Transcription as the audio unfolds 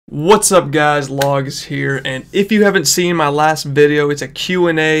What's up guys, Logz here, and if you haven't seen my last video, it's a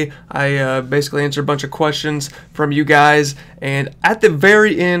Q&A. I basically answered a bunch of questions from you guys, and at the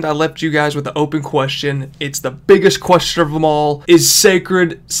very end I left you guys with an open question. It's the biggest question of them all. Is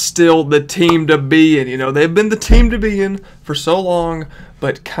Sacred still the team to be in? You know, they've been the team to be in for so long,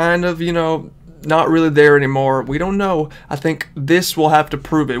 but kind of, you know, not really there anymore. We don't know. I think this will have to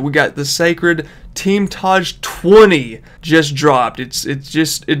prove it. We got the Sacred Teamtage 20 just dropped. It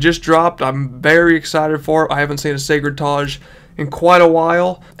just dropped. I'm very excited for it. I haven't seen a Sacred Taj in quite a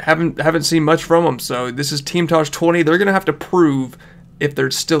while. Haven't seen much from them. So this is Teamtage 20. They're gonna have to prove if they're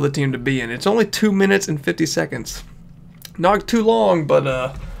still the team to be in. It's only 2 minutes and 50 seconds. Not too long, but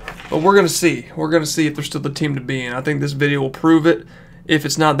we're gonna see. We're gonna see if they're still the team to be in. I think this video will prove it. If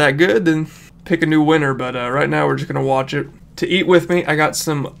it's not that good, then pick a new winner, but right now we're just gonna watch it. To eat with me, I got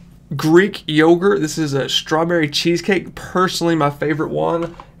some Greek yogurt. This is a strawberry cheesecake, personally my favorite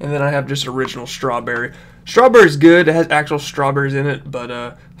one, and then I have just original strawberry. Strawberry's good, it has actual strawberries in it,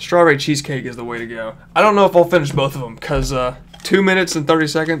 but strawberry cheesecake is the way to go. I don't know if I'll finish both of them, because 2 minutes and 30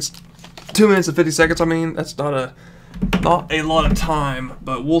 seconds, 2 minutes and 50 seconds, I mean, that's not a lot of time,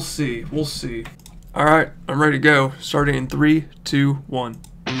 but we'll see, Alright, I'm ready to go, starting in 3, 2, 1.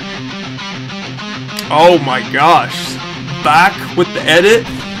 Oh my gosh, back with the edit.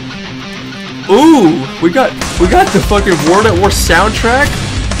 Ooh, we got the fucking World at War soundtrack.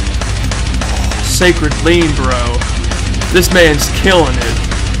 Sacred Lean, bro. This man's killing it.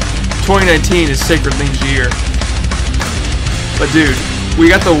 2019 is Sacred Lean's year. But dude,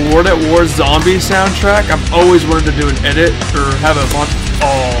 we got the World at War zombie soundtrack. I've always wanted to do an edit or have a bunch.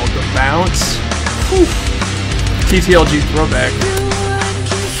 Oh, the bounce. Whew. TTLG throwback.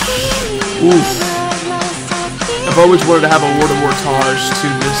 Oof. I've always wanted to have a World of War Taj to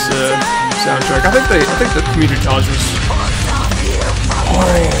this soundtrack. I think the community Taj was. Oh.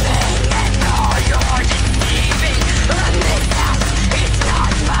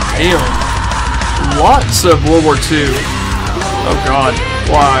 Damn. Lots of World War II. Oh God.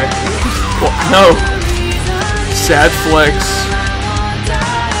 Why? Well, no. Sad flex.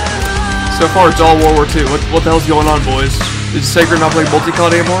 So far it's all World War II. What the hell's going on, boys? Is Sacred not playing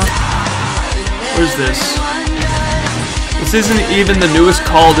Multi-Cod anymore? What is this? This isn't even the newest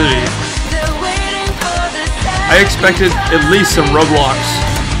Call of Duty. I expected at least some Roblox.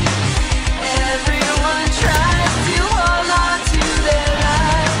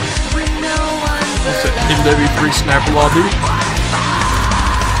 What's it? MW3 Sniper Lobby?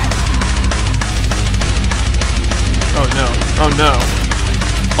 Oh no. Oh no.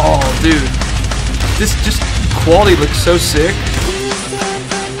 Oh dude. This just quality looks so sick.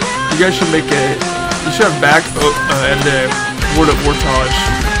 You guys should make a. You should have back and World of War Taj.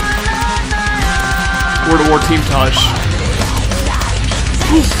 World of War Teamtage.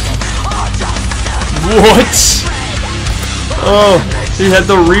 What? Oh, he had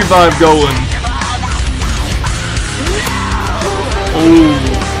the revive going. Oh.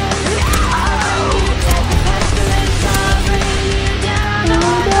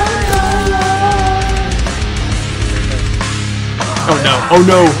 Oh no. Oh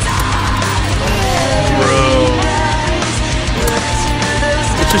no.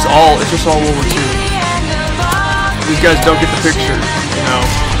 It's just all World War II. These guys don't get the picture, you know.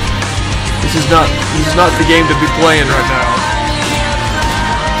 This is not the game to be playing right now.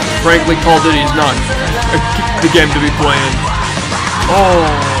 Frankly, Call of Duty is not the game to be playing. Oh.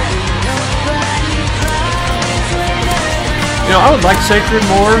 You know, I would like Sacred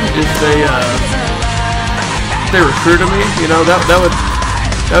more if they recruited me. You know, that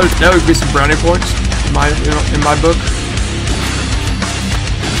would be some brownie points in my book.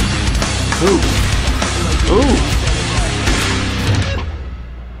 Ooh. Ooh.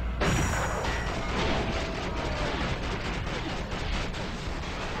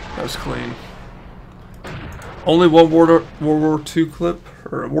 That was clean. Only one World War II clip,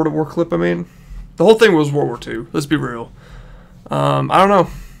 or a World of War clip, I mean. The whole thing was World War II, let's be real. I don't know.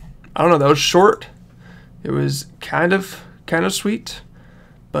 That was short. It was kind of sweet.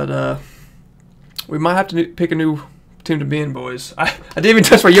 But we might have to pick a new team to be in, boys. I didn't even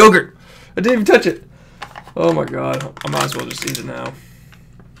touch my yogurt. I didn't even touch it. Oh my God. I might as well just eat it now.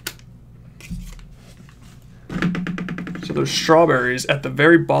 So there's strawberries at the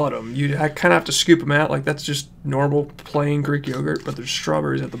very bottom. I kind of have to scoop them out. Like that's just normal plain Greek yogurt, but there's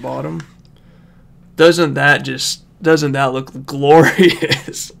strawberries at the bottom. Doesn't that look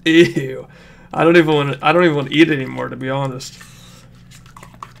glorious? Ew. I don't even want to eat it anymore, to be honest.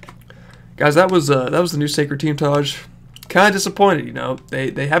 Guys, that was the new Sacred Teamtage. Kind of disappointed, you know.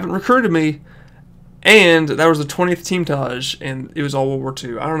 They haven't recruited me And that was the 20th Teamtage, and it was all World War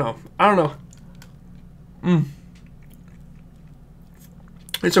II. I don't know.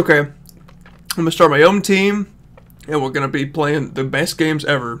 It's okay. I'm going to start my own team, and we're going to be playing the best games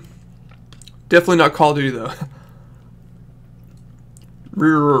ever. Definitely not Call of Duty, though.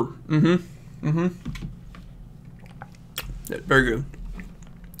 Yeah, very good.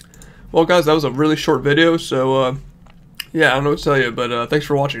 Well, guys, that was a really short video, so, yeah, I don't know what to tell you, but thanks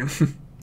for watching.